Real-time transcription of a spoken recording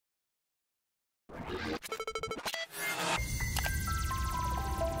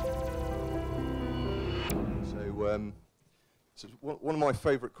so one of my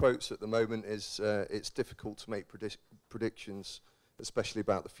favourite quotes at the moment is, it's difficult to make predictions, especially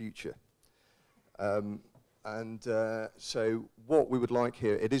about the future. So what we would like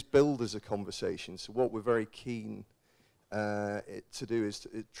here, it is billed as a conversation, so what we're very keen to do is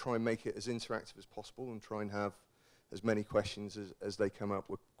to try and make it as interactive as possible and try and have as many questions as they come up.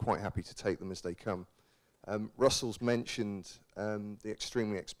 We're quite happy to take them as they come. Russell's mentioned the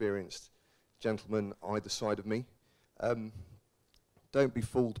extremely experienced gentleman either side of me. Don't be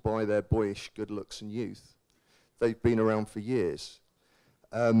fooled by their boyish good looks and youth. They've been around for years,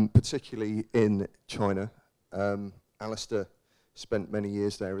 particularly in China. Alastair spent many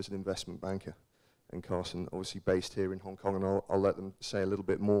years there as an investment banker, and Carson obviously based here in Hong Kong, and I'll let them say a little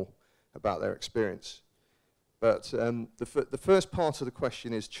bit more about their experience. But the first part of the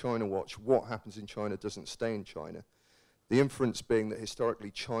question is China Watch. What happens in China doesn't stay in China. The inference being that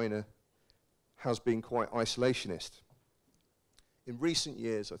historically China has been quite isolationist. In recent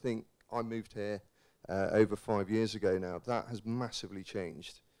years, I think I moved here over 5 years ago now, that has massively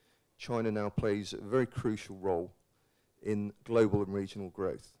changed. China now plays a very crucial role in global and regional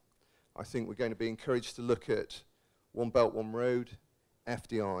growth. I think we're going to be encouraged to look at One Belt, One Road,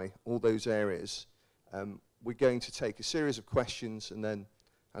 FDI, all those areas. We're going to take a series of questions and then,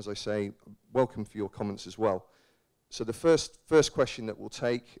 as I say, welcome for your comments as well. So the first question that we'll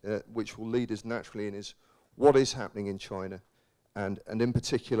take, which will lead us naturally in, is what is happening in China? And in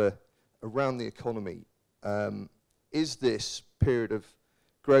particular, around the economy. Is this period of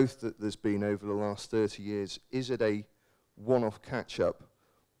growth that there's been over the last 30 years, is it a one-off catch-up,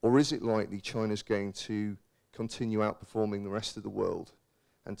 or is it likely China's going to continue outperforming the rest of the world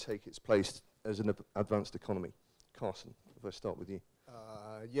and take its place as an advanced economy? Carson, if I start with you.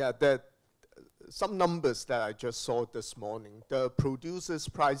 Yeah, some numbers that I just saw this morning. The Producers'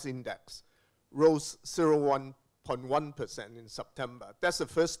 Price Index rose 0.1% in September. That's the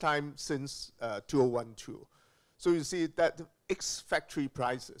first time since 2012. So you see that ex-factory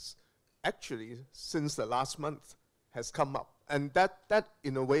prices actually since the last month has come up. And that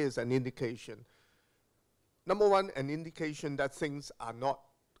in a way is an indication. Number one, an indication that things are not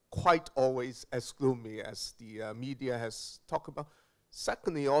quite always as gloomy as the media has talked about.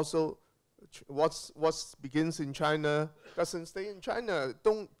 Secondly, also, what begins in China doesn't stay in China.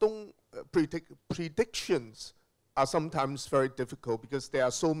 Predictions are sometimes very difficult because there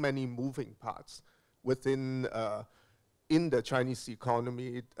are so many moving parts within in the Chinese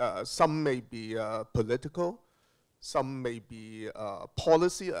economy. Some may be political, some may be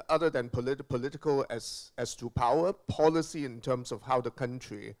policy, other than political as to power, policy in terms of how the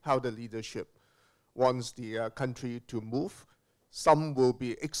country, how the leadership wants the country to move. Some will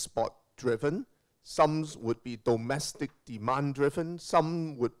be export driven, some would be domestic demand driven,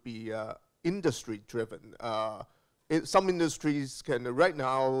 some would be industry driven. Some industries can, right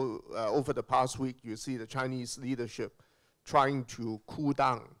now, over the past week, you see the Chinese leadership trying to cool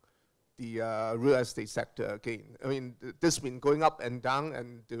down the real estate sector again. I mean, this has been going up and down,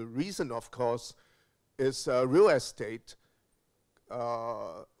 and the reason, of course, is real estate.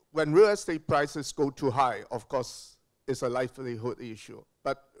 When real estate prices go too high, of course, it's a livelihood issue.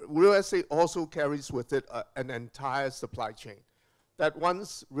 But real estate also carries with it an entire supply chain. That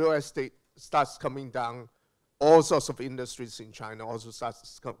once real estate starts coming down, all sorts of industries in China also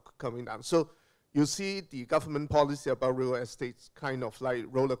starts coming down. So you see the government policy about real estate kind of like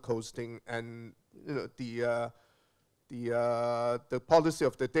roller coasting, and you know, the policy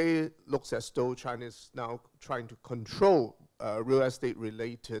of the day looks as though China is now trying to control real estate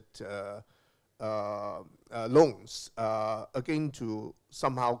related loans, again to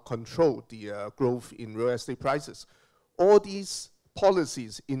somehow control the growth in real estate prices. All these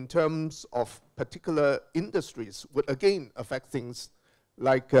policies in terms of particular industries would again affect things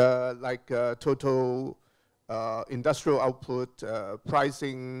like total industrial output,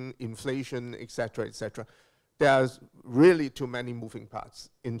 pricing, inflation, etc., etc. There's really too many moving parts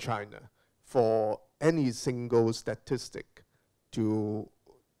in China for any single statistic to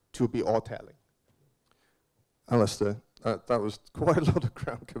be all telling. Alastair, that was quite a lot of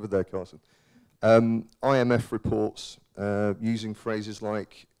ground covered there, Carson. IMF reports using phrases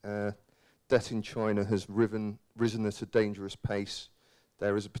like debt in China has risen at a dangerous pace.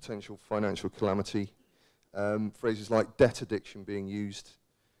 There is a potential financial calamity. Phrases like debt addiction being used.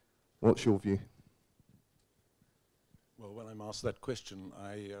 What's your view? Well, when I'm asked that question,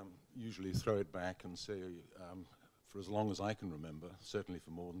 I usually throw it back and say, for as long as I can remember, certainly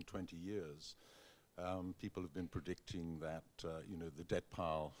for more than 20 years, people have been predicting that you know, the debt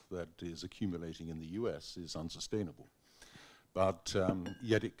pile that is accumulating in the US is unsustainable. But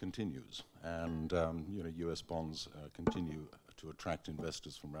yet it continues, and you know, US bonds continue to attract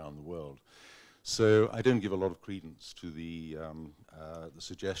investors from around the world. So I don't give a lot of credence to the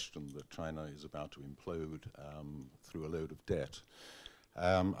suggestion that China is about to implode through a load of debt.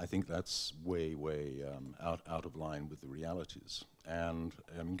 I think that's way out of line with the realities. And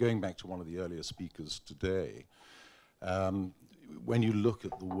going back to one of the earlier speakers today, when you look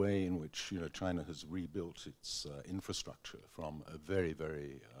at the way in which, you know, China has rebuilt its infrastructure from a very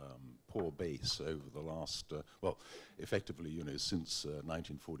poor base over the last, well, effectively, you know, since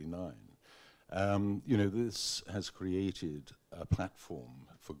 1949. You know, this has created a platform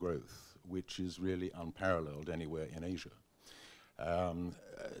for growth which is really unparalleled anywhere in Asia.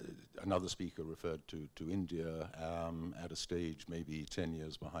 Another speaker referred to India at a stage maybe 10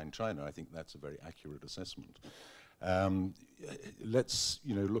 years behind China. I think that's a very accurate assessment. Let's,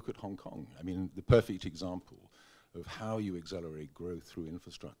 you know, look at Hong Kong. I mean, the perfect example of how you accelerate growth through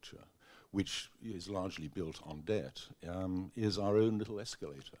infrastructure, which is largely built on debt, is our own little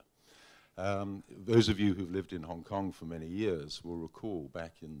escalator. Those of you who've lived in Hong Kong for many years will recall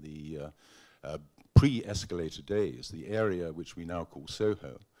back in the pre-escalator days, the area which we now call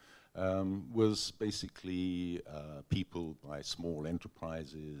Soho was basically peopled by small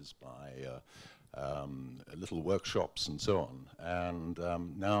enterprises, by little workshops and so on. And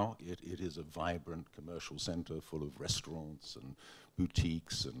now it is a vibrant commercial center full of restaurants and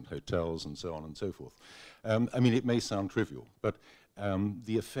boutiques and hotels and so on and so forth. I mean, it may sound trivial, but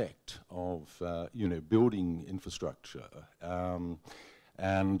the effect of you know, building infrastructure,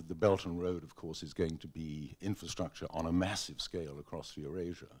 and the Belt and Road, of course, is going to be infrastructure on a massive scale across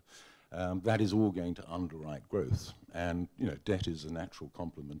Eurasia. That is all going to underwrite growth, and you know, debt is a natural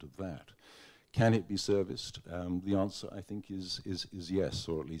complement of that. Can it be serviced? The answer, I think, is yes,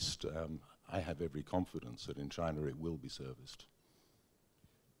 or at least I have every confidence that in China it will be serviced.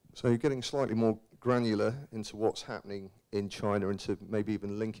 So you're getting slightly more granular into what's happening in China, and to maybe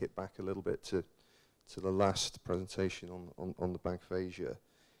even link it back a little bit to the last presentation on the Bank of Asia.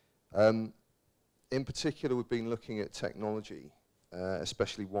 In particular, we've been looking at technology,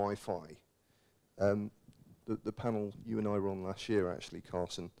 especially Wi-Fi. The panel you and I were on last year, actually,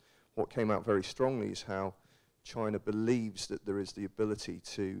 Carson, what came out very strongly is how China believes that there is the ability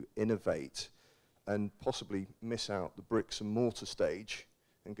to innovate and possibly miss out the bricks and mortar stage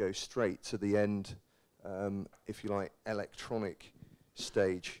and go straight to the end, if you like, electronic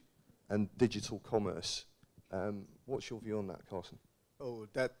stage and digital commerce. What's your view on that, Carson? Oh,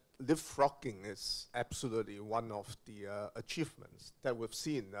 that leapfrogging is absolutely one of the achievements that we've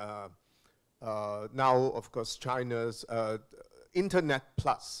seen. Now, of course, China's Internet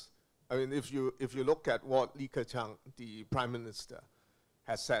Plus. I mean, if you look at what Li Keqiang, the Prime Minister,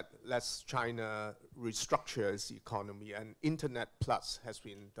 has said, let's China restructure its economy, and Internet Plus has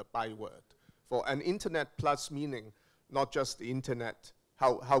been the byword. For an Internet Plus meaning not just the Internet,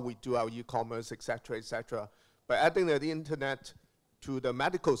 how we do our e-commerce, et cetera, but adding the Internet to the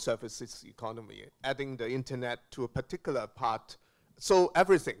medical services economy, adding the Internet to a particular part, so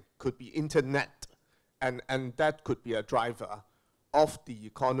everything could be Internet, and that could be a driver of the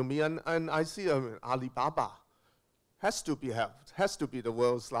economy. And I see Alibaba has to be the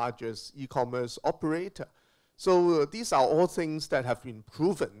world's largest e-commerce operator. So these are all things that have been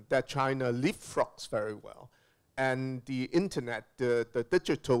proven that China leapfrogs very well. And the Internet, the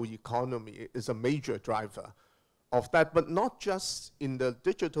digital economy is a major driver of that, but not just in the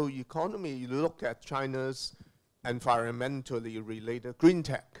digital economy. You look at China's environmentally related green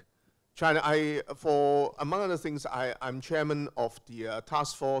tech. China, among other things, I'm chairman of the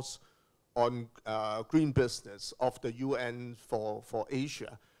task force on green business of the UN for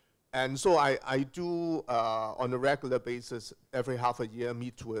Asia. And so I do, on a regular basis, every half a year,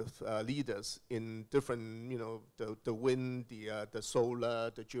 meet with leaders in different, you know, the wind, the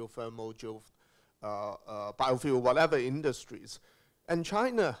solar, the geothermal, biofuel, whatever industries. And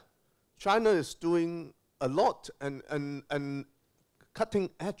China is doing a lot and cutting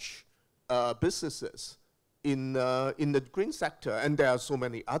edge businesses in the green sector, and there are so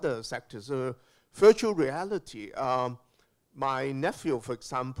many other sectors. Virtual reality. My nephew, for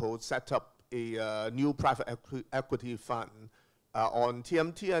example, set up a new private equity fund on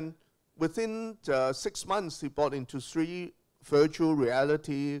TMT, and within 6 months, he bought into 3 virtual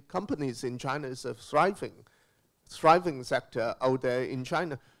reality companies in China. It's a thriving sector out there in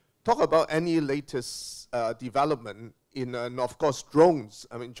China. Talk about any latest development in, and of course, drones.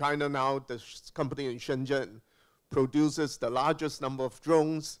 I mean, China now, the company in Shenzhen, produces the largest number of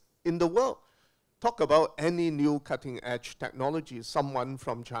drones in the world. Talk about any new cutting-edge technology, someone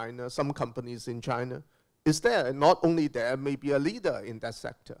from China, some companies in China is there, not only there, maybe a leader in that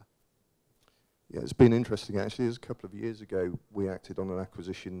sector? Yeah, it's been interesting actually. As a couple of years ago, we acted on an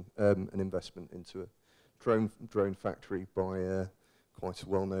acquisition, an investment into a drone factory by quite a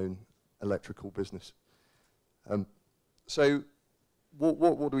well-known electrical business. So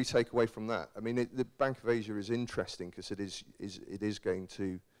what do we take away from that? I mean, the Bank of Asia is interesting because it is going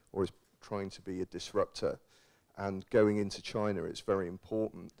to, or is trying to be, a disruptor. And going into China, it's very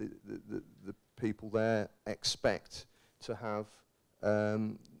important. The people there expect to have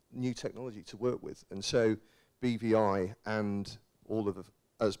new technology to work with. And so BVI and all of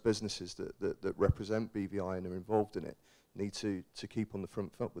us businesses that represent BVI and are involved in it need to keep on the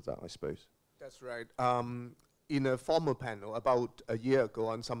front foot with that, I suppose. That's right. In a former panel, about a year ago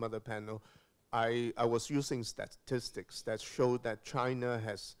on some other panel, I was using statistics that showed that China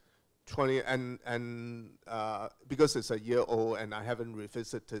has 20, because it's a year old and I haven't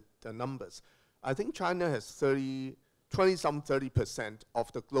revisited the numbers, I think China has 20%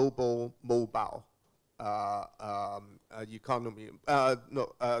 of the global mobile economy,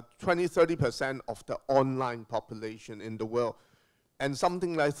 20-30% of the online population in the world, and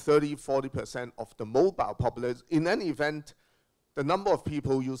something like 30-40% of the mobile population. In any event, the number of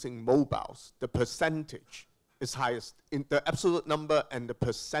people using mobiles, the percentage is highest in the absolute number, and the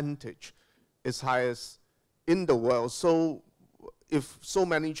percentage is highest in the world. So if so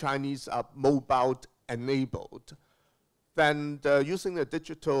many Chinese are mobile enabled, then using the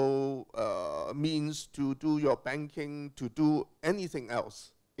digital means to do your banking, to do anything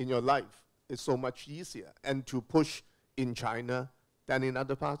else in your life is so much easier, and to push in China than in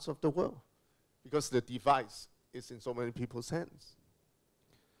other parts of the world, because the device is in so many people's hands.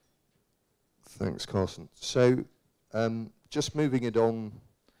 Thanks, Carson. So just moving it on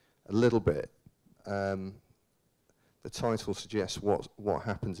a little bit, the title suggests what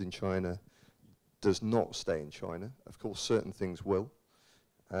happens in China does not stay in China. Of course, certain things will.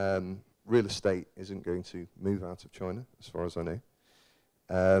 Real estate isn't going to move out of China, as far as I know.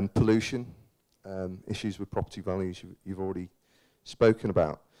 Pollution, issues with property values you've already spoken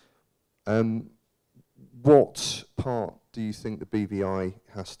about. What part do you think the BVI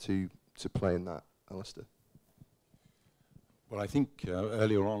has to play in that, Alastair? Well, I think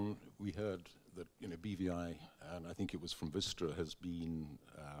earlier on we heard that BVI, and I think it was from Vistra, has been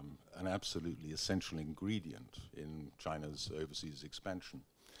an absolutely essential ingredient in China's overseas expansion.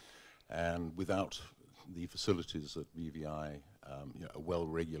 And without the facilities that BVI, a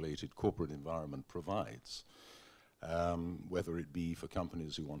well-regulated corporate environment provides, whether it be for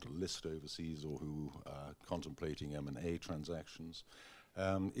companies who want to list overseas or who are contemplating M&A transactions,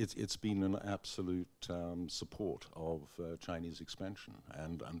 it's been an absolute support of Chinese expansion,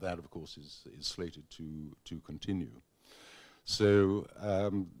 and that, of course, is slated to continue. So,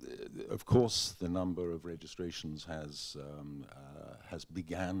 of course, the number of registrations has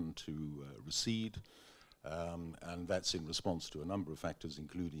began to recede, and that's in response to a number of factors,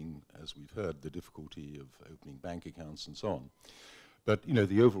 including, as we've heard, the difficulty of opening bank accounts and so on. But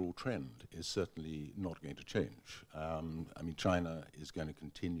the overall trend is certainly not going to change. I mean, China is going to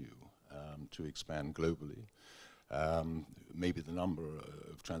continue to expand globally. Maybe the number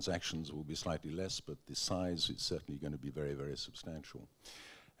of transactions will be slightly less, but the size is certainly going to be very, very substantial.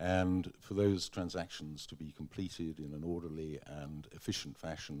 And for those transactions to be completed in an orderly and efficient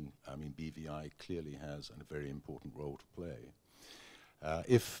fashion, I mean, BVI clearly has a very important role to play.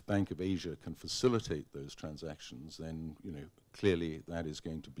 If Bank of Asia can facilitate those transactions, then clearly that is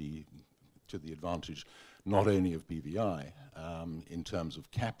going to be to the advantage not only of BVI in terms of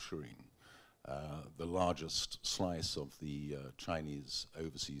capturing the largest slice of the Chinese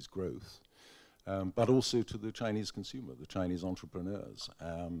overseas growth, but also to the Chinese consumer, the Chinese entrepreneurs,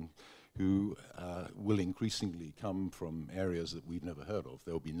 who will increasingly come from areas that we've never heard of.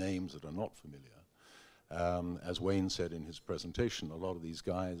 There will be names that are not familiar. As Wayne said in his presentation, a lot of these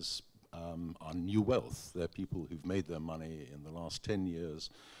guys are new wealth. They're people who've made their money in the last 10 years,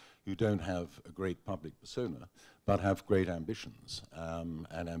 who don't have a great public persona, but have great ambitions,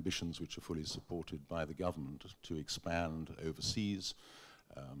 and ambitions which are fully supported by the government to expand overseas,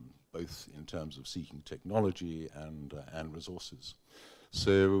 both in terms of seeking technology and resources.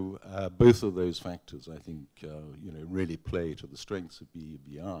 So both of those factors, I think, really play to the strengths of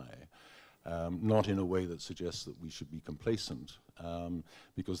BVI. Not in a way that suggests that we should be complacent,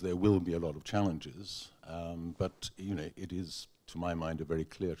 because there will be a lot of challenges, but it is, to my mind, a very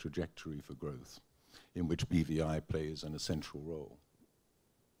clear trajectory for growth in which BVI plays an essential role.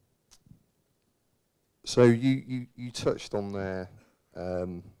 So you touched on there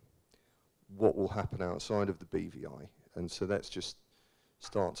what will happen outside of the BVI, and so let's just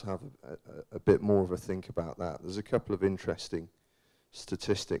start to have a bit more of a think about that. There's a couple of interesting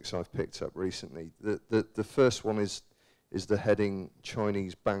statistics I've picked up recently. The first one is the heading,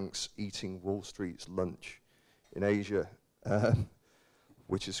 Chinese banks eating Wall Street's lunch in Asia,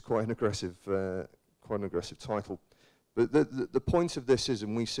 which is quite an aggressive title. But the point of this is,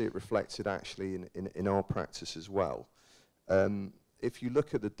 and we see it reflected actually in our practice as well, if you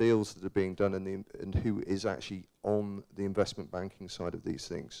look at the deals that are being done and who is actually on the investment banking side of these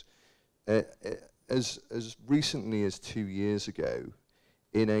things, as recently as 2 years ago,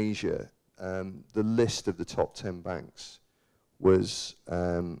 in Asia, the list of the top 10 banks was,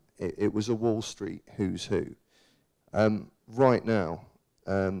 it was a Wall Street who's who. Right now,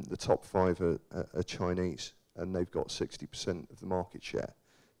 the top 5 are Chinese, and they've got 60% of the market share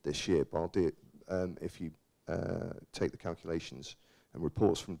this year, albeit if you take the calculations and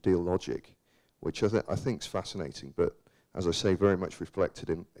reports from Deal Logic, which I think is fascinating, but as I say, very much reflected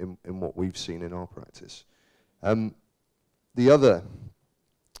in what we've seen in our practice. The other,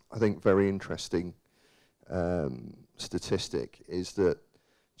 I think, very interesting statistic is that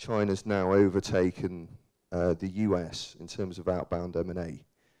China's now overtaken the US in terms of outbound M&A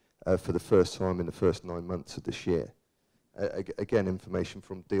for the first time in the first 9 months of this year. Again, information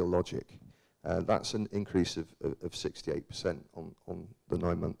from Deal Logic. That's an increase of 68% on the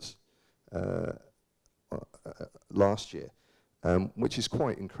 9 months last year, which is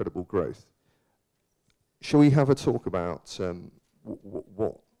quite incredible growth. Shall we have a talk about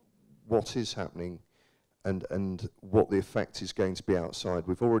what is happening and what the effect is going to be outside?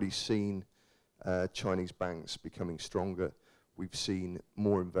 We've already seen Chinese banks becoming stronger. We've seen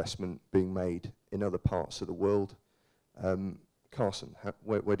more investment being made in other parts of the world. Carson,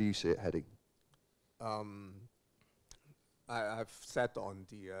 where do you see it heading? I've sat on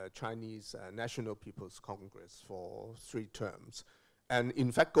the Chinese National People's Congress for 3 terms. And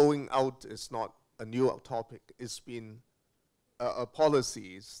in fact, going out is not a new topic. It's been a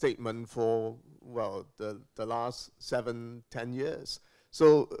policy statement for, well, the last 7, 10 years.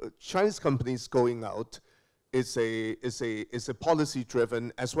 So Chinese companies going out is a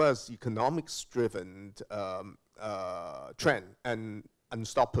policy-driven as well as economics-driven trend and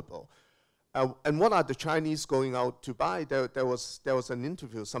unstoppable. And what are the Chinese going out to buy? There was an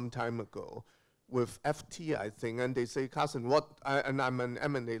interview some time ago with FT, I think, and they say, Carson, and I'm an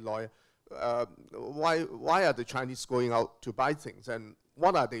M&A lawyer, why are the Chinese going out to buy things, and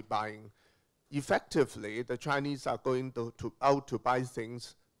what are they buying? Effectively, the Chinese are going out to buy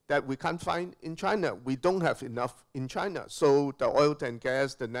things that we can't find in China. We don't have enough in China. So the oil and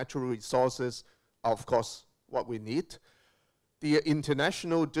gas, the natural resources are, of course, what we need. The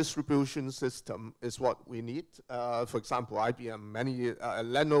international distribution system is what we need. For example, IBM,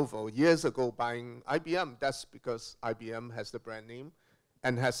 Lenovo years ago buying IBM. That's because IBM has the brand name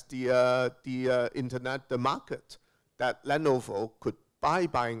and has the internet, the market that Lenovo could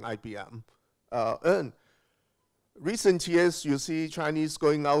buying IBM earn. Recent years, you see Chinese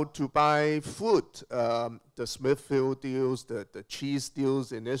going out to buy food, the Smithfield deals, the cheese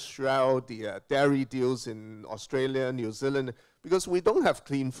deals in Israel, the dairy deals in Australia, New Zealand, because we don't have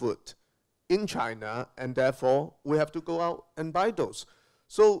clean food in China, and therefore we have to go out and buy those.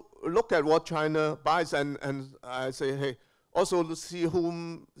 So look at what China buys, and I say, hey, also see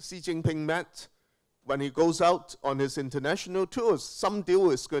whom Xi Jinping met when he goes out on his international tours. Some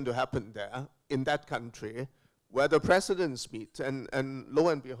deal is going to happen there in that country where the presidents meet, and lo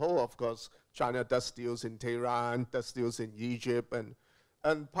and behold, of course, China does deals in Tehran, does deals in Egypt, and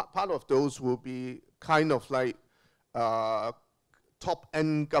part of those will be kind of like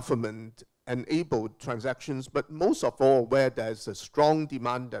top-end government-enabled transactions, but most of all where there's a strong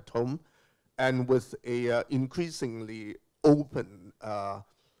demand at home and with a increasingly open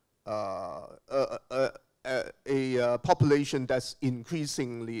population that's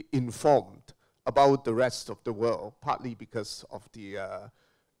increasingly informed about the rest of the world, partly because of the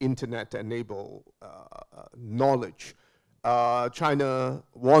internet-enabled knowledge. China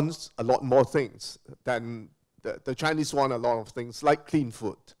wants a lot more things than the Chinese want a lot of things like clean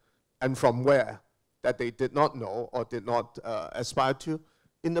food, and from where that they did not know or did not aspire to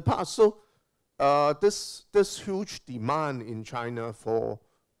in the past. So this huge demand in China for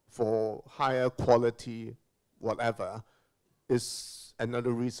higher quality whatever is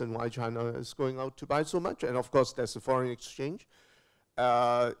another reason why China is going out to buy so much. And of course, there's the foreign exchange.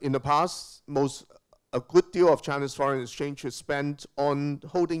 In the past, a good deal of China's foreign exchange is spent on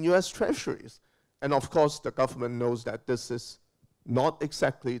holding US treasuries. And of course, the government knows that this is not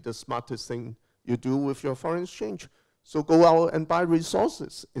exactly the smartest thing you do with your foreign exchange. So go out and buy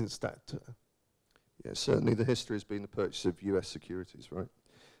resources instead. Yeah, certainly the history has been the purchase of US securities, right?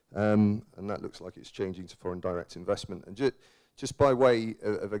 and that looks like it's changing to foreign direct investment. And just by way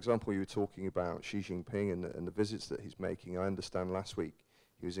of example, you were talking about Xi Jinping and the visits that he's making. I understand last week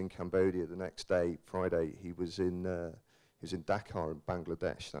he was in Cambodia. The next day, Friday, he was in Dhaka in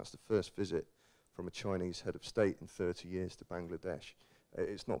Bangladesh. That's the first visit from a Chinese head of state in 30 years to Bangladesh.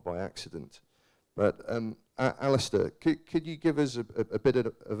 It's not by accident. But Alastair, could you give us a bit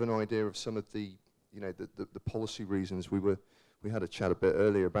of an idea of some of the, the policy reasons? We had a chat a bit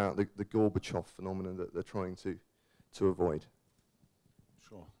earlier about the Gorbachev phenomenon that they're trying to avoid.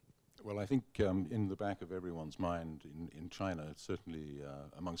 Sure. Well, I think in the back of everyone's mind in China, certainly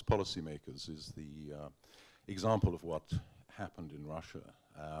amongst policymakers, is the example of what happened in Russia,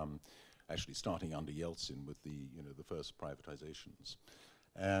 actually starting under Yeltsin with the first privatizations.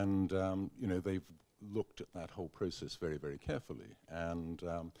 And they've looked at that whole process very, very carefully. And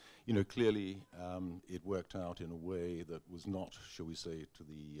clearly it worked out in a way that was not, shall we say, to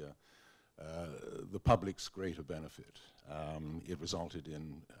the public's greater benefit. It resulted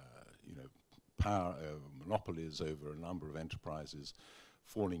in power monopolies over a number of enterprises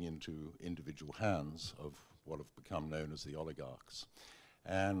falling into individual hands of what have become known as the oligarchs.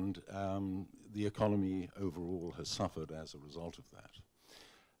 And the economy overall has suffered as a result of that.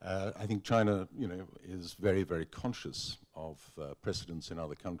 I think China, is very, very conscious of precedents in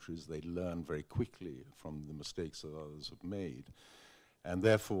other countries. They learn very quickly from the mistakes that others have made. And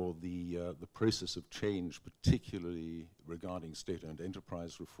therefore, the process of change, particularly regarding state-owned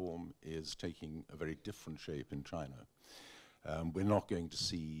enterprise reform, is taking a very different shape in China. We're not going to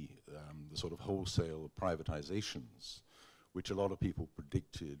see the sort of wholesale privatizations, which a lot of people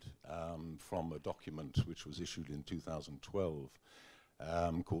predicted from a document which was issued in 2012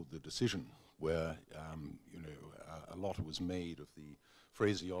 called The Decision, where a lot was made of the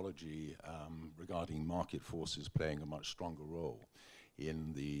phraseology regarding market forces playing a much stronger role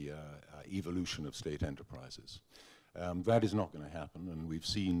in the evolution of state enterprises. That is not going to happen, and we've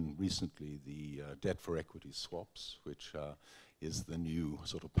seen recently the debt for equity swaps, which is the new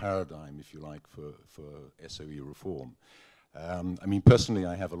sort of paradigm, if you like, for SOE reform. I mean, personally,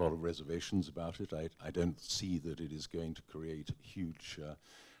 I have a lot of reservations about it. I don't see that it is going to create huge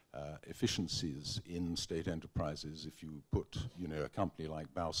efficiencies in state enterprises if you put, a company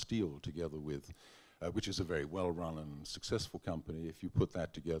like Bao Steel together with, which is a very well-run and successful company. If you put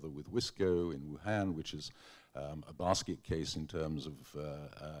that together with Wisco in Wuhan, which is a basket case in terms of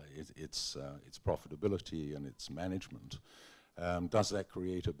its profitability and its management, does that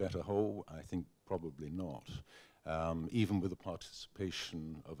create a better whole? I think probably not. Even with the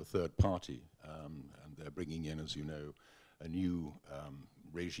participation of a third party, and they're bringing in, as you know, a new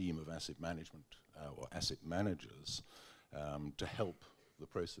regime of asset management or asset managers to help the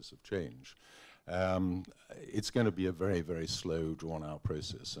process of change. It's going to be a very, very slow, drawn-out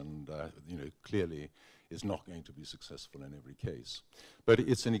process, and clearly is not going to be successful in every case. But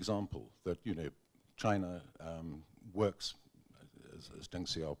it's an example that China works, as Deng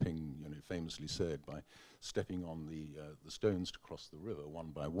Xiaoping famously said, by stepping on the stones to cross the river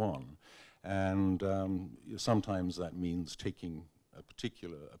one by one, and sometimes that means taking a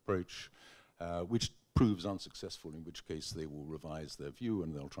particular approach, which proves unsuccessful, in which case they will revise their view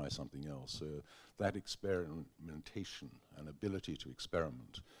and they'll try something else. So that experimentation and ability to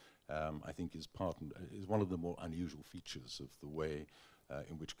experiment, I think, is one of the more unusual features of the way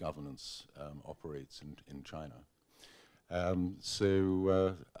in which governance operates in China.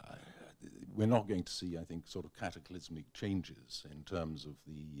 We're not going to see, I think, sort of cataclysmic changes in terms of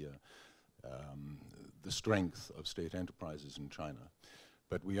the strength of state enterprises in China.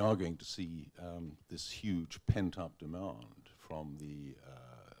 But we are going to see this huge pent-up demand from the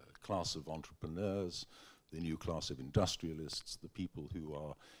class of entrepreneurs, the new class of industrialists, the people who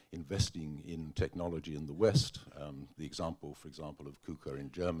are investing in technology in the West. The example, for example, of KUKA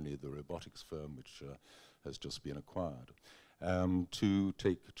in Germany, the robotics firm which has just been acquired, to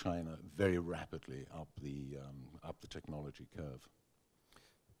take China very rapidly up the technology curve.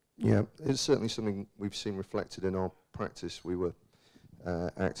 Yeah, it's certainly something we've seen reflected in our practice. We were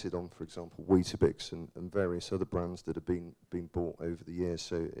acted on, for example, Weetabix and various other brands that have been bought over the years.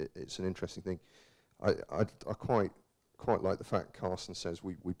 So it's an interesting thing. I quite like the fact Carson says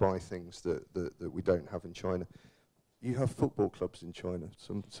we buy things that we don't have in China. You have football clubs in China.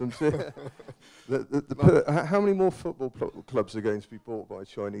 How many more football clubs are going to be bought by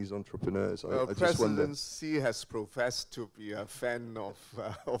Chinese entrepreneurs? I just wonder. President Xi has professed to be a fan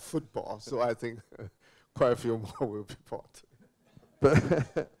of football, so I think quite a few more will be bought.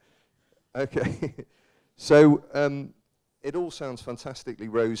 But okay, so it all sounds fantastically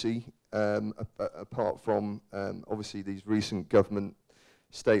rosy, apart from obviously these recent government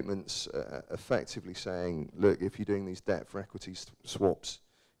statements effectively saying, look, if you're doing these debt for equity swaps,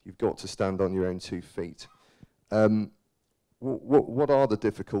 you've got to stand on your own 2 feet. What are the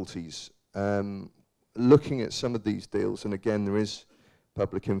difficulties? Looking at some of these deals, and again, there is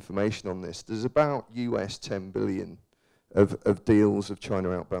public information on this, there's about US 10 billion of deals, of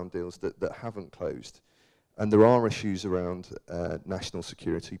China outbound deals that haven't closed. And there are issues around national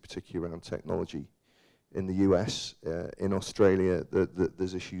security, particularly around technology. In the US, in Australia,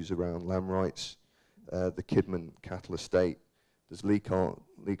 there's issues around land rights, the Kidman cattle estate. There's Li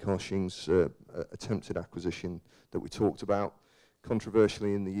Ka-shing's attempted acquisition that we talked about.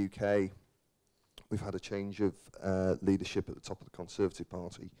 Controversially in the UK, we've had a change of leadership at the top of the Conservative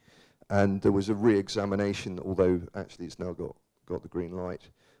Party. And there was a re-examination, although actually it's now got the green light,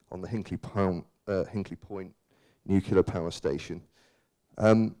 on the Hinkley Point nuclear power station.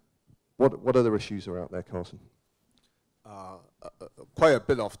 What other issues are out there, Carson? Quite a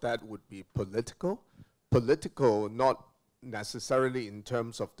bit of that would be political. Political, not necessarily in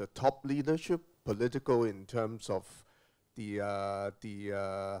terms of the top leadership, political in terms of the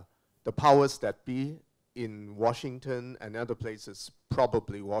powers that be in Washington and other places,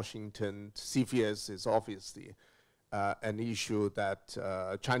 probably Washington. CFIUS is obviously an issue that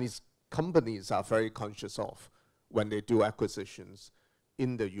Chinese companies are very conscious of when they do acquisitions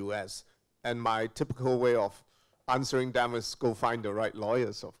in the US. And my typical way of answering them is go find the right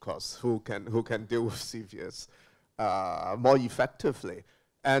lawyers, of course, who can deal with CFIUS more effectively.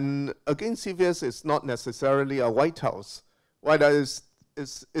 And again, CFIUS is not necessarily a White House. White House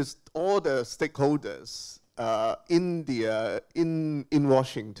is all the stakeholders in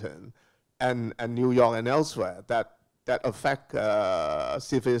Washington and New York and elsewhere that affect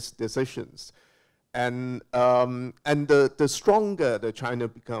CFIUS decisions. And the stronger the China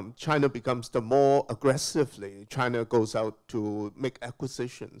becomes, the more aggressively China goes out to make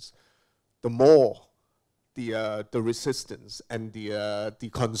acquisitions, the more the resistance and the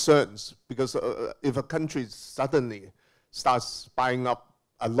concerns. Because if a country suddenly starts buying up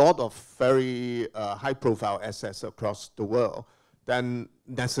a lot of very high-profile assets across the world, then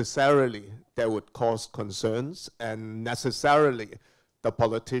necessarily that would cause concerns, and necessarily the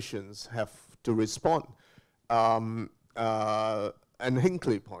politicians have to respond. And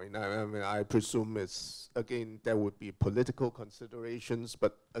Hinkley Point, I mean, I presume it's, again, there would be political considerations,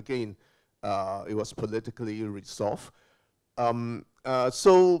 but again, it was politically resolved.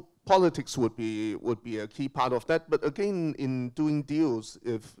 So politics would be a key part of that. But again, in doing deals,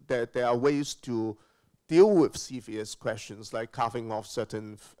 if there are ways to deal with CFIUS questions, like carving off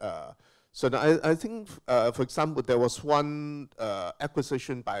certain. So I think, for example, there was one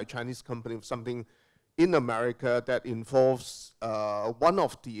acquisition by a Chinese company of something in America that involves one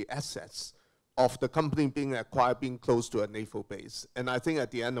of the assets of the company being acquired being close to a naval base. And I think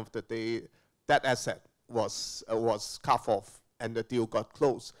at the end of the day, that asset was carved off and the deal got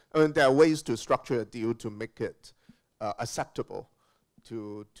closed. I mean, there are ways to structure a deal to make it acceptable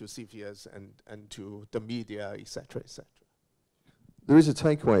to CFIUS and to the media, et cetera, et cetera. There is a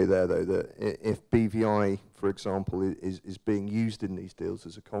takeaway there, though, that if BVI, for example, is being used in these deals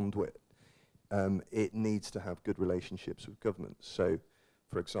as a conduit, it needs to have good relationships with governments. So,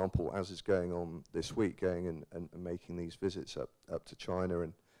 for example, as is going on this week, going and making these visits up to China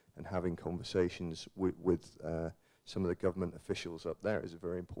and having conversations with some of the government officials up there is a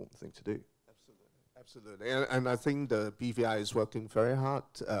very important thing to do. Absolutely. And I think the BVI is working very hard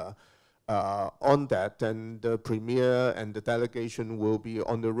on that, and the Premier and the delegation will be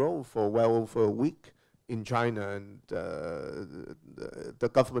on the road for well over a week in China, and the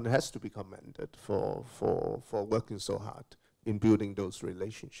government has to be commended for working so hard in building those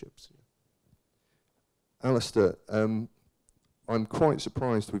relationships. Alastair, I'm quite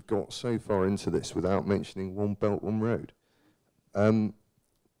surprised we've got so far into this without mentioning One Belt, One Road.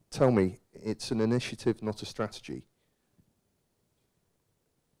 Tell me, it's an initiative, not a strategy.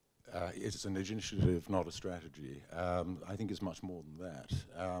 It's an initiative, not a strategy. I think it's much more than that.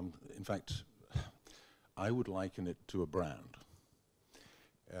 In fact, I would liken it to a brand.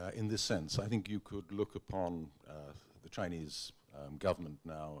 In this sense, I think you could look upon the Chinese government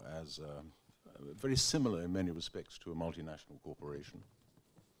now as very similar in many respects to a multinational corporation.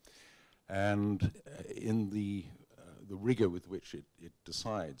 And in the rigor with which it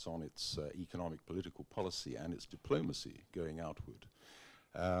decides on its economic political policy and its diplomacy going outward,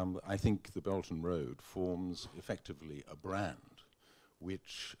 I think the Belt and Road forms effectively a brand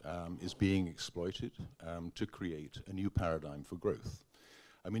which is being exploited to create a new paradigm for growth.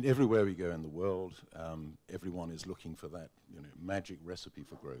 I mean, everywhere we go in the world, everyone is looking for that magic recipe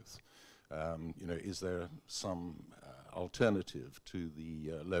for growth. You know, is there some alternative to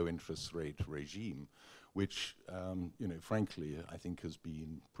the low interest rate regime, which, you know, frankly, I think has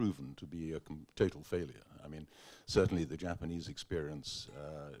been proven to be a total failure. I mean, certainly the Japanese experience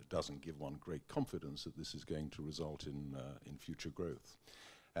doesn't give one great confidence that this is going to result in future growth.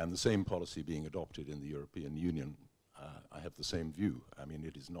 And the same policy being adopted in the European Union, I have the same view. I mean,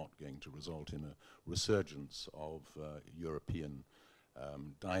 it is not going to result in a resurgence of European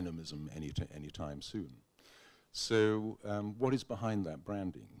dynamism anytime soon. So what is behind that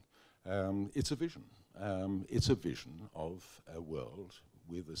branding? It's a vision. It's a vision of a world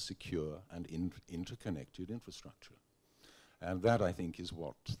with a secure and interconnected infrastructure. And that, I think, is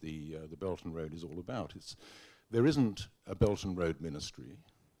what the Belt and Road is all about. There isn't a Belt and Road ministry.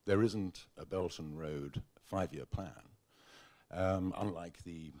 There isn't a Belt and Road 5-year plan, unlike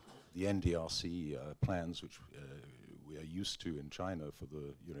the NDRC plans which we are used to in China for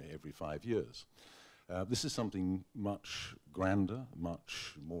every 5 years. This is something much grander,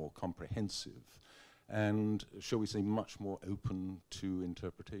 much more comprehensive, and, shall we say, much more open to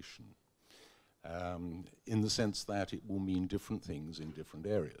interpretation, in the sense that it will mean different things in different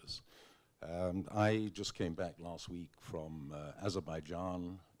areas. I just came back last week from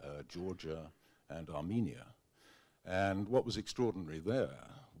Azerbaijan, Georgia, and Armenia. And what was extraordinary there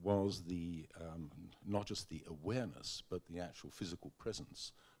was not just the awareness, but the actual physical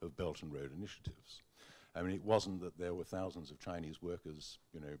presence of Belt and Road initiatives. I mean, it wasn't that there were thousands of Chinese workers,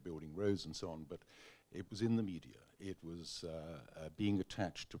 building roads and so on, but it was in the media. It was being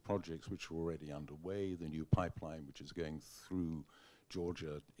attached to projects which were already underway, the new pipeline which is going through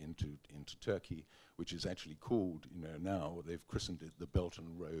Georgia into Turkey, which is actually called, now they've christened it the Belt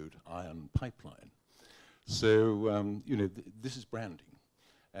and Road Iron Pipeline. So, this is branding.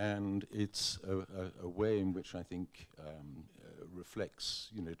 And it's a way in which I think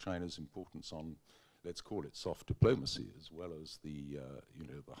reflects, China's importance on, let's call it soft diplomacy, as well as the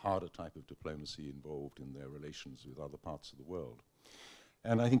harder type of diplomacy involved in their relations with other parts of the world.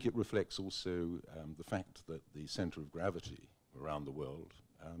 And I think it reflects also the fact that the center of gravity around the world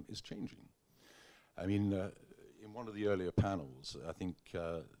is changing. I mean, in one of the earlier panels, I think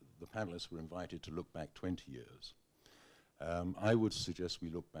the panelists were invited to look back 20 years. I would suggest we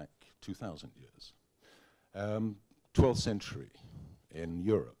look back 2,000 years. 12th century in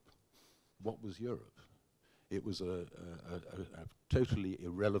Europe. What was Europe? It was a totally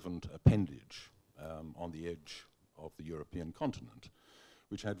irrelevant appendage on the edge of the European continent,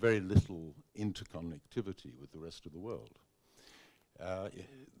 which had very little interconnectivity with the rest of the world.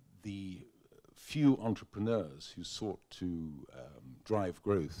 The few entrepreneurs who sought to drive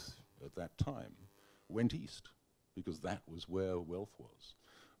growth at that time went east, because that was where wealth was.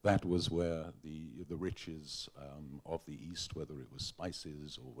 That was where the riches of the East, whether it was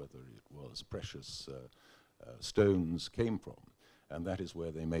spices or whether it was precious stones, came from. And that is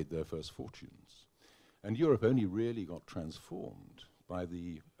where they made their first fortunes. And Europe only really got transformed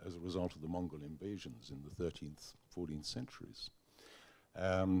as a result of the Mongol invasions in the 13th, 14th centuries.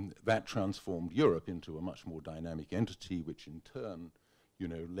 That transformed Europe into a much more dynamic entity, which in turn,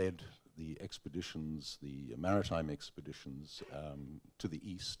 led the expeditions, the maritime expeditions to the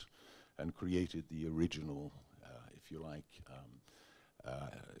east, and created the original, if you like,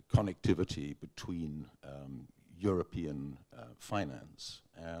 connectivity between European finance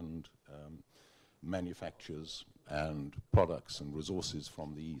and manufactures and products and resources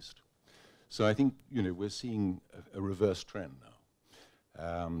from the east. So I think, we're seeing a reverse trend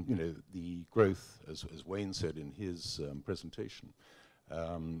now. The growth, as Wayne said in his presentation,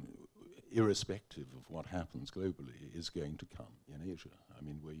 irrespective of what happens globally, is going to come in Asia. I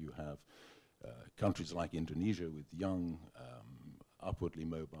mean, where you have countries like Indonesia with young, upwardly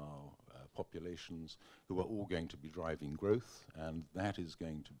mobile populations who are all going to be driving growth, and that is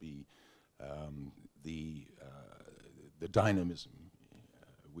going to be the dynamism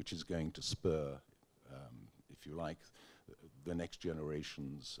which is going to spur, if you like, the next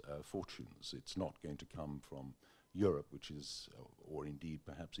generation's fortunes. It's not going to come from Europe, which is, or indeed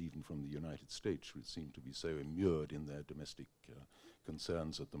perhaps even from the United States, which seem to be so immured in their domestic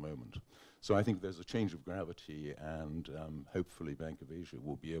concerns at the moment. So I think there's a change of gravity, and hopefully Bank of Asia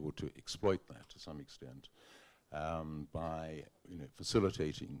will be able to exploit that to some extent by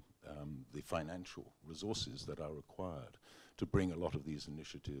facilitating the financial resources that are required to bring a lot of these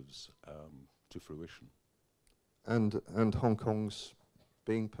initiatives to fruition. And Hong Kong's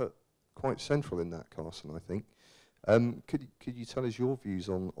being put quite central in that, Carson, I think. Could you tell us your views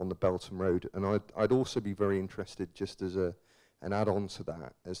on the Belt and Road? And I'd also be very interested, just as an add-on to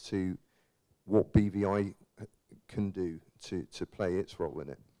that, as to what BVI can do to play its role in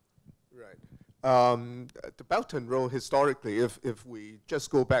it. Right. The Belt and Road, historically, if we just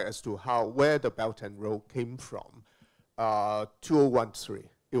go back as to where the Belt and Road came from, 2013,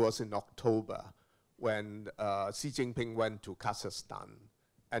 it was in October when Xi Jinping went to Kazakhstan,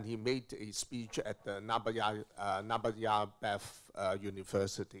 and he made a speech at the Nazarbayev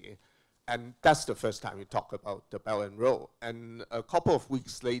University. And that's the first time he talked about the Belt and Road. And a couple of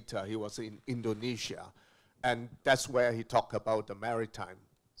weeks later, he was in Indonesia, and that's where he talked about the maritime,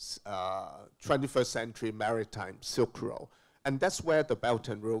 21st century maritime Silk Road. And that's where the Belt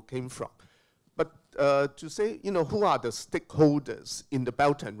and Road came from. But to say, who are the stakeholders in the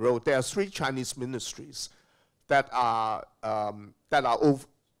Belt and Road, there are 3 Chinese ministries that are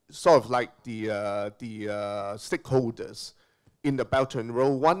sort of like the stakeholders in the Belt and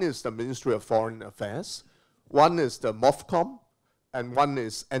Road. One is the Ministry of Foreign Affairs, one is the MOFCOM, and one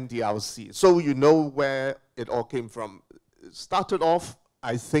is NDRC. So you know where it all came from. It started off,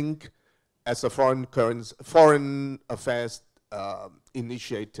 I think, as a foreign affairs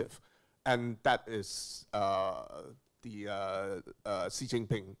initiative, and that is Xi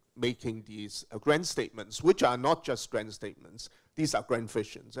Jinping making these grand statements, which are not just grand statements, these are grand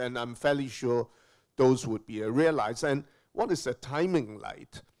visions, and I'm fairly sure those would be realized. And what is the timing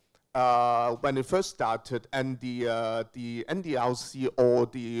like? When it first started, and the NDRC, or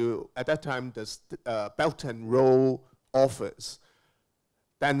at that time the Belt and Road Office,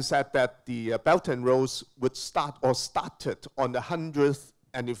 then said that the Belt and Roads would started on the 100th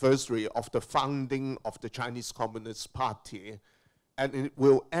anniversary of the founding of the Chinese Communist Party, and it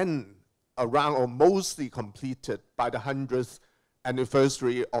will end around or mostly completed by the 100th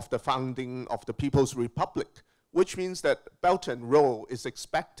anniversary of the founding of the People's Republic, which means that Belt and Road is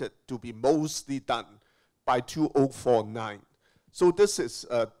expected to be mostly done by 2049. So this is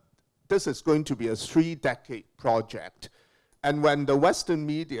going to be a 3-decade project. And when the Western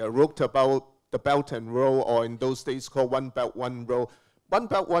media wrote about the Belt and Road, or in those days called One Belt, One Road, One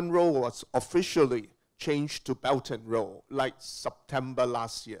Belt, One Road was officially changed to Belt and Road, like September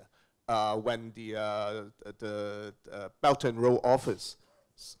last year, when the Belt and Road Office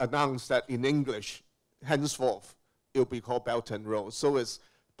announced that in English, henceforth, it will be called Belt and Road. So it's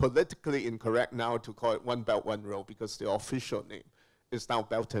politically incorrect now to call it One Belt, One Road, because the official name is now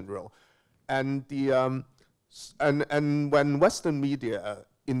Belt and Road. And and when Western media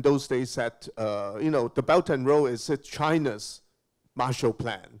in those days said, the Belt and Road is China's Marshall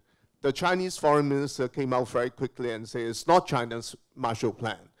Plan, the Chinese foreign minister came out very quickly and said it's not China's Marshall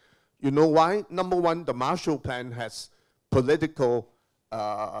Plan. You know why? Number one, the Marshall Plan has political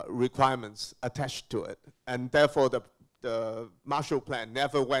requirements attached to it, and therefore the Marshall Plan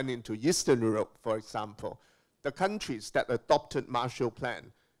never went into Eastern Europe, for example. The countries that adopted Marshall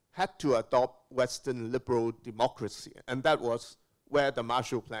Plan had to adopt Western liberal democracy, and that was where the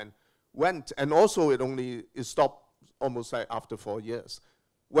Marshall Plan went. And also it stopped almost like after 4 years,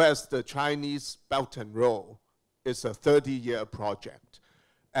 whereas the Chinese Belt and Road is a 30-year project.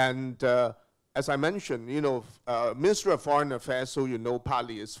 And as I mentioned, Ministry of Foreign Affairs, so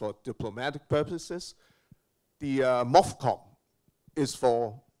partly is for diplomatic purposes. The MOFCOM is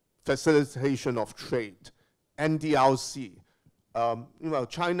for facilitation of trade. NDRC,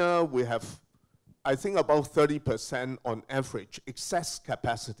 China, we have, I think, about 30% on average excess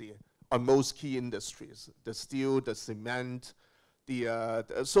capacity on most key industries, the steel, the cement,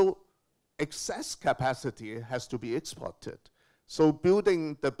 so excess capacity has to be exported. So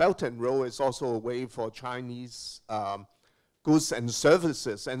building the Belt and Road is also a way for Chinese goods and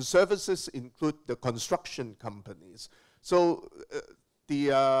services include the construction companies. So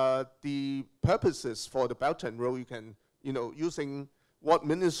the purposes for the Belt and Road, you can, using what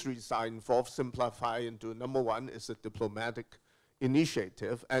ministries are involved, simplify into number one is a diplomatic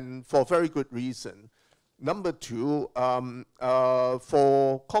initiative, and for very good reason. Number two,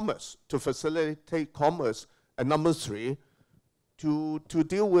 for commerce, to facilitate commerce, and number three, to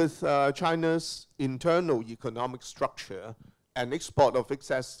deal with China's internal economic structure and export of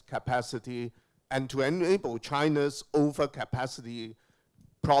excess capacity, and to enable China's overcapacity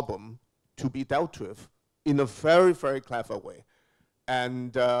problem to be dealt with in a very, very clever way.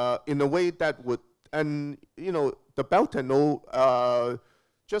 And in a way that would, and the Belt and Road,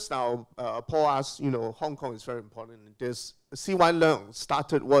 just now Paul asked, Hong Kong is very important in this. CY Leung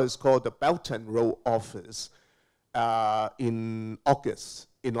started what is called the Belt and Road Office in August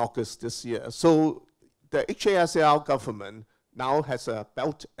this year. So the HASL government now has a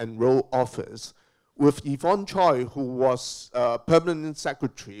Belt and Road Office with Yvonne Choi, who was permanent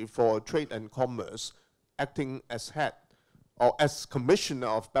secretary for Trade and Commerce, acting as head or as commissioner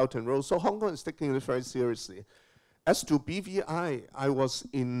of Belt and Road. So Hong Kong is taking it very seriously. As to BVI, I was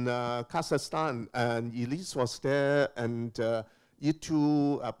in Kazakhstan, and Elise was there, and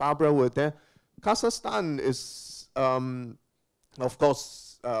Yitu, Barbara were there. Kazakhstan is, of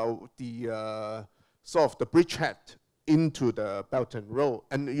course, the sort of the bridgehead into the Belt and Road.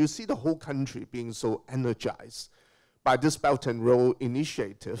 And you see the whole country being so energized by this Belt and Road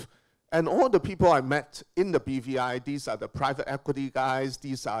initiative. And all the people I met in the BVI, these are the private equity guys,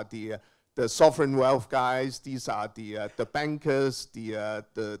 these are the sovereign wealth guys, these are the bankers,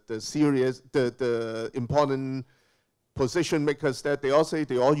 the important position makers that they all say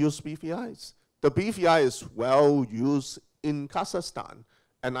they all use BVIs. The BVI is well used in Kazakhstan,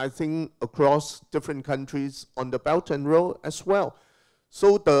 and I think across different countries on the Belt and Road as well.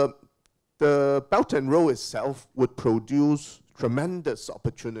 So the Belt and Road itself would produce tremendous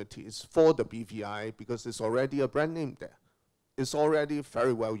opportunities for the BVI because it's already a brand name there. It's already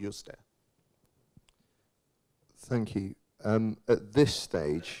very well used there. Thank you. At this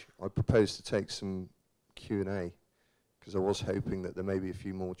stage, I propose to take some Q&A because I was hoping that there may be a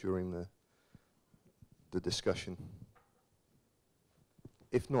few more during the discussion.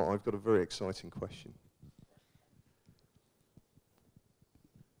 If not, I've got a very exciting question.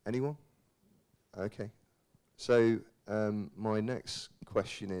 Anyone? Okay. So my next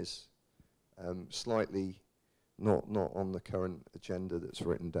question is slightly not on the current agenda that's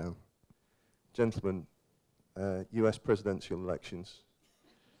written down. Gentlemen, US presidential elections.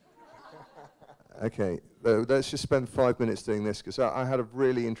 Okay, let's just spend 5 minutes doing this because I had a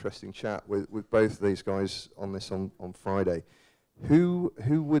really interesting chat with both of these guys on this on Friday. Who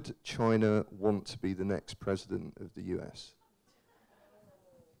would China want to be the next president of the US?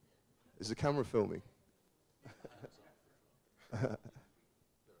 Is the camera filming?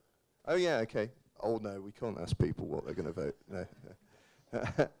 Oh yeah, okay. Oh no, we can't ask people what they're going to vote. No.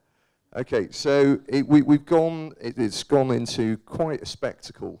 Okay, so it's gone into quite a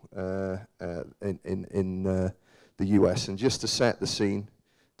spectacle in the US, and just to set the scene,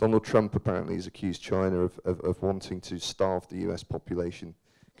 Donald Trump apparently has accused China of wanting to starve the US population,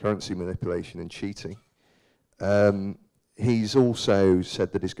 currency manipulation and cheating. He's also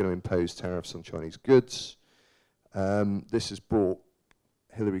said that he's going to impose tariffs on Chinese goods. This has brought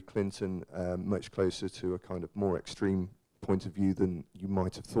Hillary Clinton much closer to a kind of more extreme point of view than you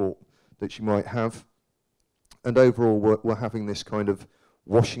might have thought that she might have. And overall, we're having this kind of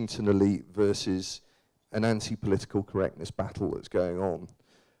Washington elite versus an anti-political correctness battle that's going on.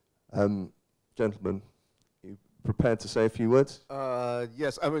 Gentlemen, you prepared to say a few words?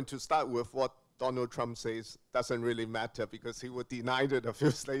 Yes, I mean, to start with what Donald Trump says doesn't really matter because he would deny it a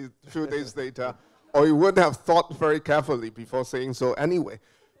few days later, or he would have thought very carefully before saying so anyway.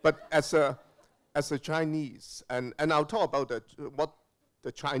 But as a Chinese, and I'll talk about what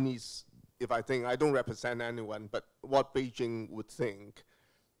the Chinese, if I think, I don't represent anyone, but what Beijing would think,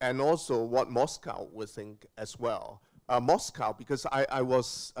 and also what Moscow would think as well. Moscow, because I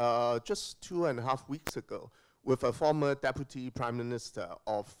was just 2.5 weeks ago with a former deputy prime minister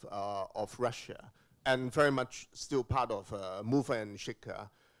of Russia, and very much still part of mover and shaker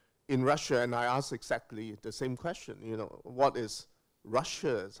in Russia, and I asked exactly the same question. You know, what is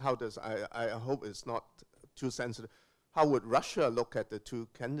Russia's? How does I hope it's not too sensitive. How would Russia look at the two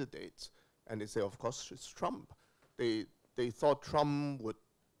candidates? And they say, of course, it's Trump. They thought Trump would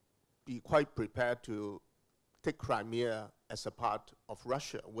be quite prepared to take Crimea as a part of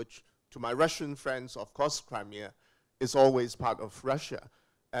Russia, which to my Russian friends, of course, Crimea is always part of Russia,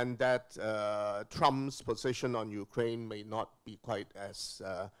 and that Trump's position on Ukraine may not be quite as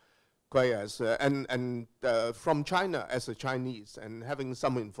from China as a Chinese and having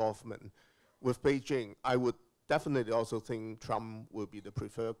some involvement with Beijing, I would definitely also think Trump will be the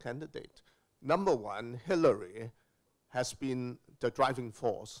preferred candidate. Number one, Hillary has been the driving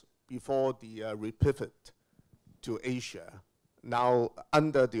force before the repivot to Asia, now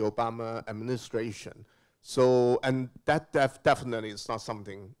under the Obama administration. So, and that definitely is not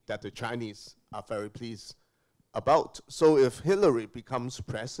something that the Chinese are very pleased about. So if Hillary becomes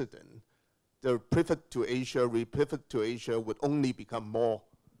president, the repivot to Asia would only become more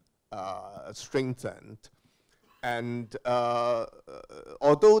strengthened. And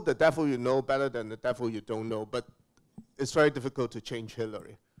although the devil you know better than the devil you don't know, but it's very difficult to change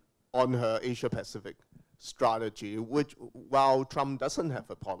Hillary on her Asia-Pacific strategy, which while Trump doesn't have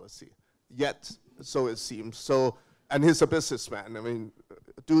a policy yet, so it seems. So, and he's a businessman. I mean,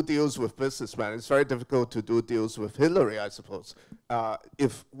 do deals with businessmen. It's very difficult to do deals with Hillary, I suppose,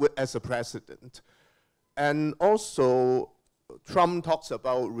 as a president. And also, Trump talks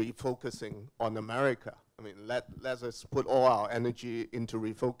about refocusing on America. I mean, let us put all our energy into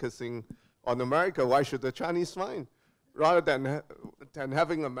refocusing on America, why should the Chinese mind? Rather than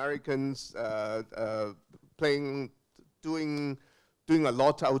having Americans doing a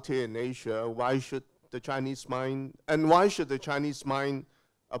lot out here in Asia, why should the Chinese mind, and why should the Chinese mind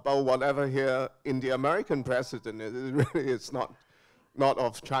about whatever here in the American president? It really is not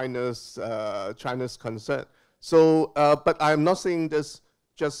of China's concern. So, but I'm not saying this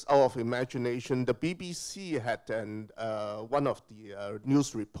just out of imagination. The BBC had one of the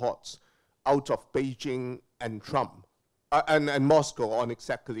news reports out of Beijing and Trump and Moscow on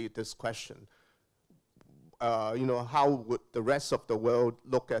exactly this question. You know, how would the rest of the world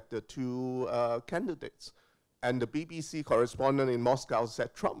look at the two candidates? And the BBC correspondent in Moscow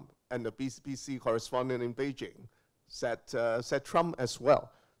said Trump, and the BBC correspondent in Beijing said Trump as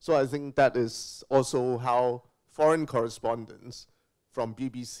well. So I think that is also how foreign correspondents from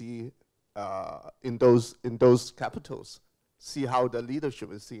BBC in those capitals see how the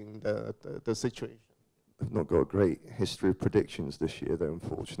leadership is seeing the situation. I've not got a great history of predictions this year, though,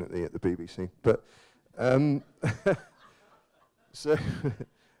 unfortunately, at the BBC. But so,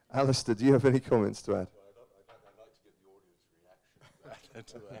 Alastair, do you have any comments to add? I'd like to get the audience reaction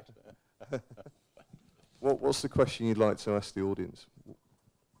to that. What's the question you'd like to ask the audience?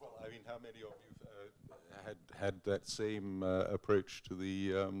 Well, I mean, how many of you had that same approach to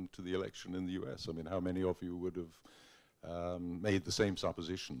the election in the US? I mean, how many of you would have made the same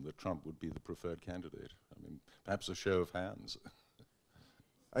supposition that Trump would be the preferred candidate? I mean, perhaps a show of hands.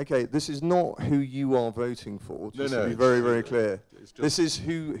 Okay, this is not who you are voting for, just to be very, very clear. This is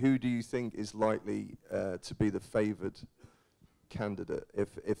who do you think is likely to be the favoured candidate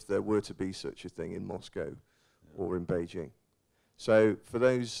if there were to be such a thing in Moscow or in Beijing. So for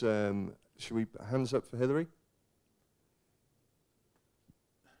those, should we, hands up for Hillary?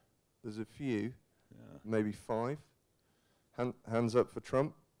 There's a few, maybe 5. Hands up for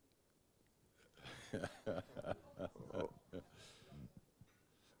Trump?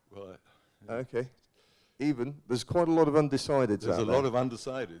 Well, okay. Even. There's quite a lot of undecideds. There's a lot of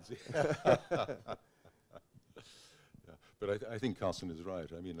undecideds. But I think Carson is right.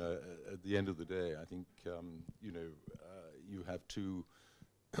 I mean, at the end of the day, I think, you know, you have two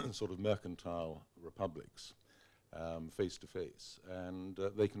sort of mercantile republics face to face, and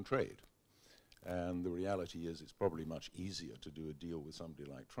they can trade. And the reality is it's probably much easier to do a deal with somebody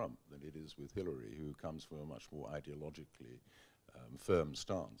like Trump than it is with Hillary, who comes from a much more ideologically firm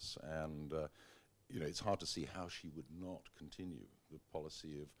stance. And you know, it's hard to see how she would not continue the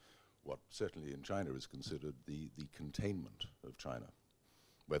policy of what certainly in China is considered the containment of China,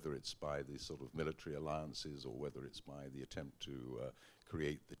 whether it's by the sort of military alliances or whether it's by the attempt to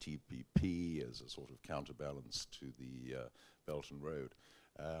create the TPP as a sort of counterbalance to the Belt and Road.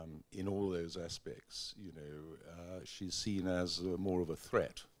 In all those aspects, you know, she's seen as more of a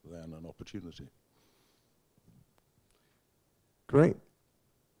threat than an opportunity. Great.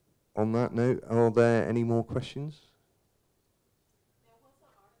 On that note, are there any more questions? There was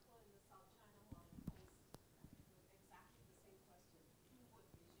an article in the South China Morning Post with exactly the same question. Who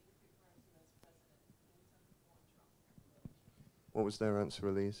would Beijing prefer to as president, Clinton or Trump? What was their answer,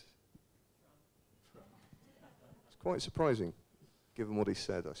 Elise? Trump. It's quite surprising, given what he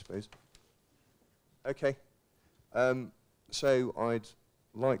said, I suppose. Okay. So I'd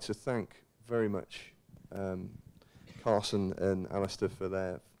like to thank very much Carson and Alastair for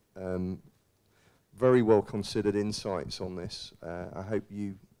their very well considered insights on this. I hope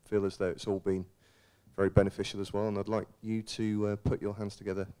you feel as though it's all been very beneficial as well, and I'd like you to put your hands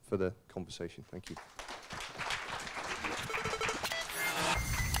together for the conversation. Thank you.